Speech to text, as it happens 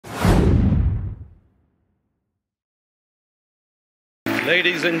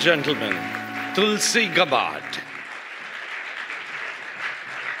Ladies and gentlemen, Tulsi Gabbard.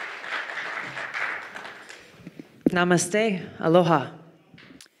 Namaste, aloha.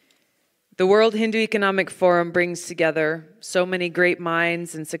 The World Hindu Economic Forum brings together so many great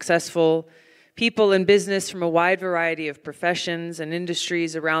minds and successful people in business from a wide variety of professions and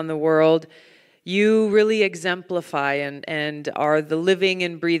industries around the world. You really exemplify and are the living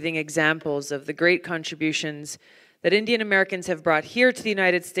and breathing examples of the great contributions that Indian Americans have brought here to the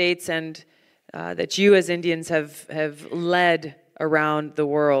United States and that you as Indians have led around the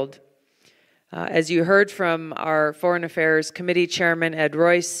world. As you heard from our Foreign Affairs Committee Chairman, Ed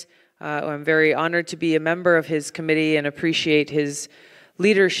Royce, I'm very honored to be a member of his committee and appreciate his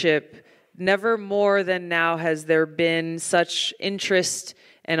leadership. Never more than now has there been such interest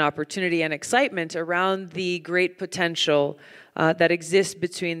and opportunity and excitement around the great potential that exists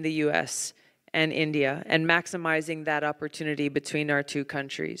between the U.S. and India and maximizing that opportunity between our two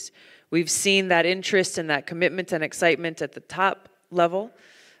countries. We've seen that interest and that commitment and excitement at the top level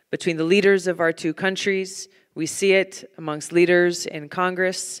between the leaders of our two countries. We see it amongst leaders in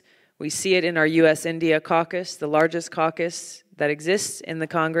Congress. We see it in our U.S.-India caucus, the largest caucus that exists in the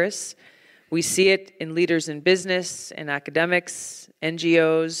Congress. We see it in leaders in business, in academics,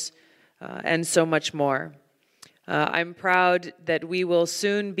 NGOs, and so much more. I'm proud that we will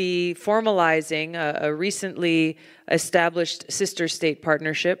soon be formalizing a recently established sister state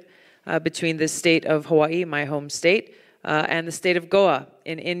partnership between the state of Hawaii, my home state, and the state of Goa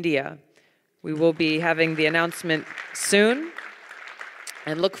in India. We will be having the announcement soon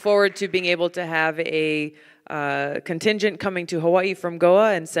and look forward to being able to have a contingent coming to Hawaii from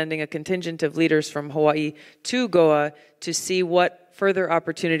Goa and sending a contingent of leaders from Hawaii to Goa to see what further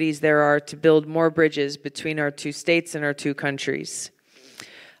opportunities there are to build more bridges between our two states and our two countries.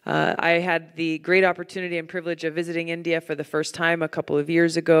 I had the great opportunity and privilege of visiting India for the first time a couple of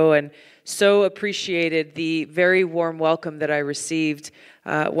years ago and so appreciated the very warm welcome that I received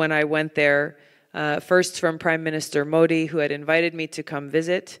when I went there. First from Prime Minister Modi, who had invited me to come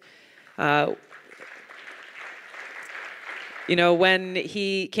visit. You know, when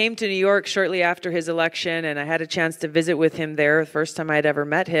he came to New York shortly after his election and I had a chance to visit with him there, the first time I'd ever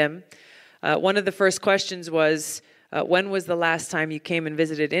met him, one of the first questions was, when was the last time you came and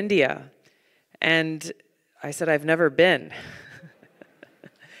visited India? And I said, I've never been.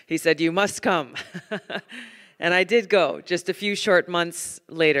 He said, you must come. And I did go just a few short months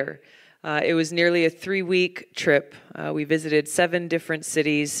later. It was nearly a 3-week trip. We visited 7 different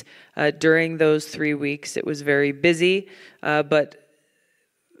cities during those 3 weeks. It was very busy, but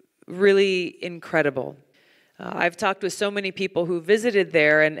really incredible. I've talked with so many people who visited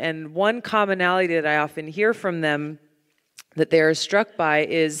there, and one commonality that I often hear from them that they are struck by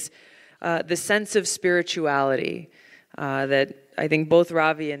is the sense of spirituality that I think both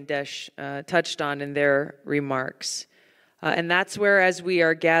Ravi and Desh touched on in their remarks. And that's where, as we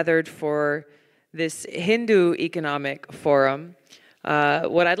are gathered for this Hindu Economic Forum,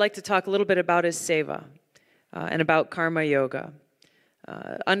 what I'd like to talk a little bit about is seva and about karma yoga.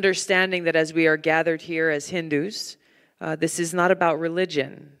 Understanding that as we are gathered here as Hindus, this is not about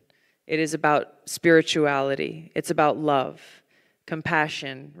religion. It is about spirituality. It's about love,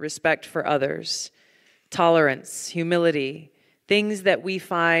 compassion, respect for others, tolerance, humility, things that we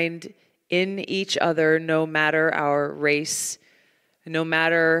find in each other, no matter our race, no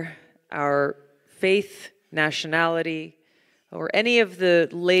matter our faith, nationality, or any of the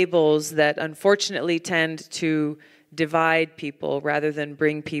labels that unfortunately tend to divide people rather than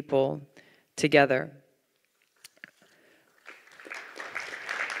bring people together.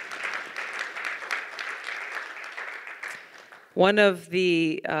 One of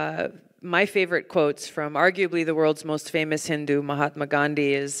the my favorite quotes from arguably the world's most famous Hindu, Mahatma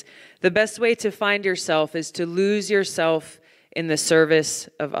Gandhi, is, the best way to find yourself is to lose yourself in the service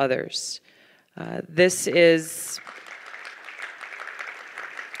of others. This is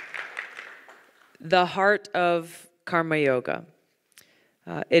the heart of karma yoga.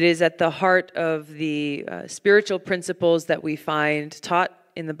 It is at the heart of the spiritual principles that we find taught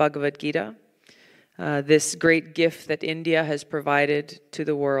in the Bhagavad Gita, this great gift that India has provided to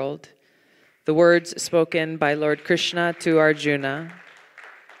the world. The words spoken by Lord Krishna to Arjuna.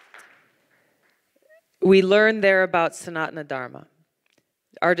 We learn there about Sanatana Dharma,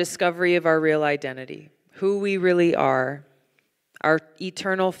 our discovery of our real identity, who we really are, our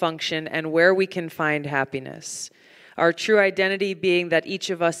eternal function, and where we can find happiness. Our true identity being that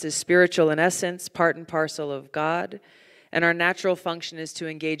each of us is spiritual in essence, part and parcel of God, and our natural function is to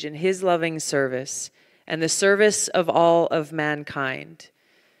engage in His loving service and the service of all of mankind.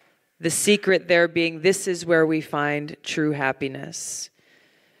 The secret there being, this is where we find true happiness.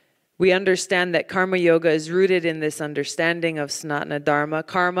 We understand that karma yoga is rooted in this understanding of Sanatana Dharma.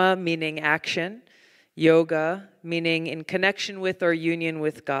 Karma meaning action, yoga meaning in connection with or union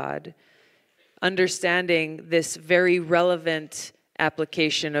with God. Understanding this very relevant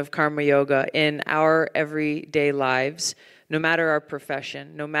application of karma yoga in our everyday lives, no matter our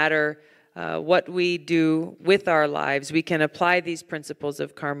profession, no matter what we do with our lives, we can apply these principles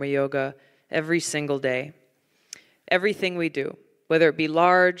of karma yoga every single day. Everything we do, whether it be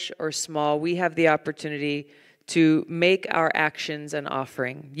large or small, we have the opportunity to make our actions an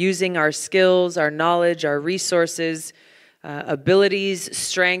offering, using our skills, our knowledge, our resources, abilities,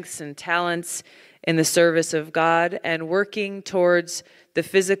 strengths, and talents in the service of God, and working towards the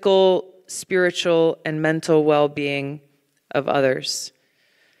physical, spiritual, and mental well-being of others.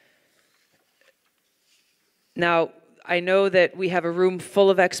 Now, I know that we have a room full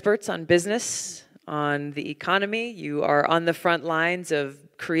of experts on business, on the economy. You are on the front lines of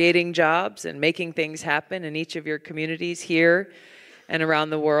creating jobs and making things happen in each of your communities here and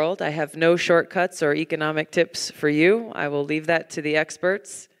around the world. I have no shortcuts or economic tips for you. I will leave that to the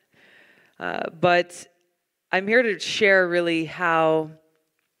experts. But I'm here to share really how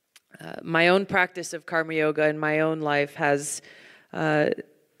my own practice of karma yoga in my own life has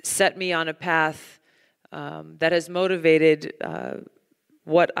set me on a path that has motivated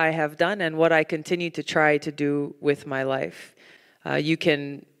what I have done and what I continue to try to do with my life. You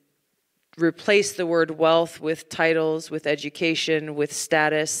can replace the word wealth with titles, with education, with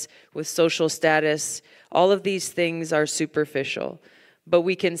status, with social status. All of these things are superficial. But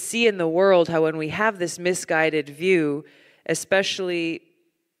we can see in the world how when we have this misguided view, especially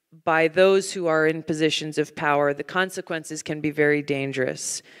by those who are in positions of power, the consequences can be very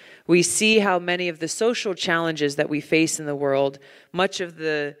dangerous. We see how many of the social challenges that we face in the world, much of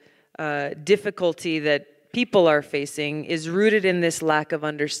the difficulty that people are facing is rooted in this lack of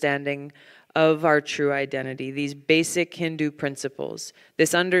understanding of our true identity, these basic Hindu principles,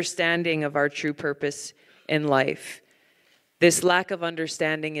 this understanding of our true purpose in life. This lack of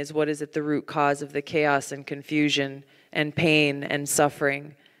understanding is what is at the root cause of the chaos and confusion and pain and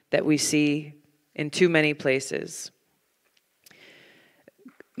suffering that we see in too many places.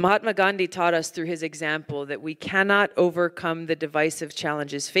 Mahatma Gandhi taught us through his example that we cannot overcome the divisive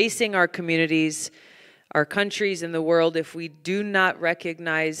challenges facing our communities, our countries, and the world if we do not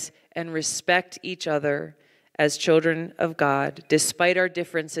recognize and respect each other as children of God, despite our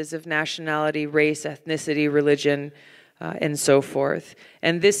differences of nationality, race, ethnicity, religion, and so forth.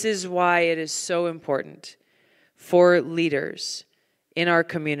 And this is why it is so important for leaders in our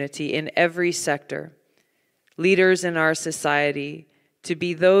community, in every sector, leaders in our society, to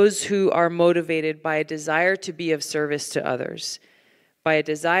be those who are motivated by a desire to be of service to others, by a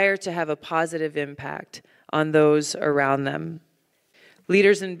desire to have a positive impact on those around them.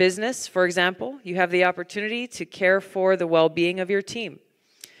 Leaders in business, for example, you have the opportunity to care for the well-being of your team.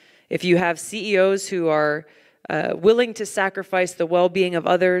 If you have CEOs who are willing to sacrifice the well-being of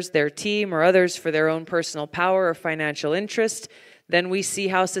others, their team, or others for their own personal power or financial interest, then we see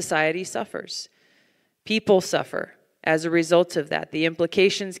how society suffers. People suffer as a result of that. The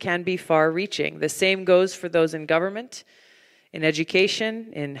implications can be far-reaching. The same goes for those in government, in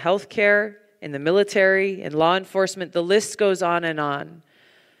education, in healthcare, in the military, in law enforcement. The list goes on and on.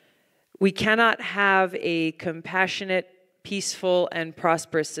 We cannot have a compassionate, peaceful, and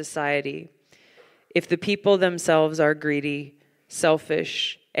prosperous society if the people themselves are greedy,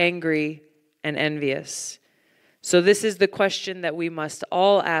 selfish, angry, and envious. So this is the question that we must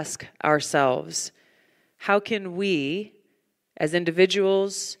all ask ourselves. How can we, as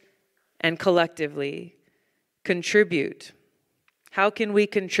individuals and collectively, contribute? How can we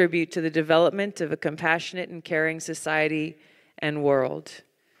contribute to the development of a compassionate and caring society and world?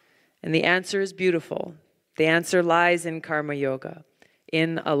 And the answer is beautiful. The answer lies in karma yoga,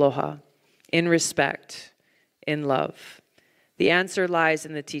 in aloha, in respect, in love. The answer lies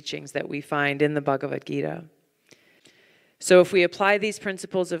in the teachings that we find in the Bhagavad Gita. So if we apply these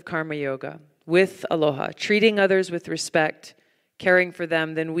principles of karma yoga with aloha, treating others with respect, caring for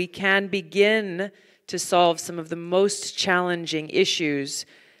them, then we can begin to solve some of the most challenging issues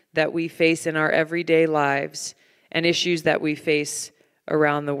that we face in our everyday lives and issues that we face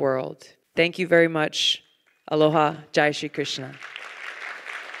around the world. Thank you very much. Aloha. Jai Shri Krishna.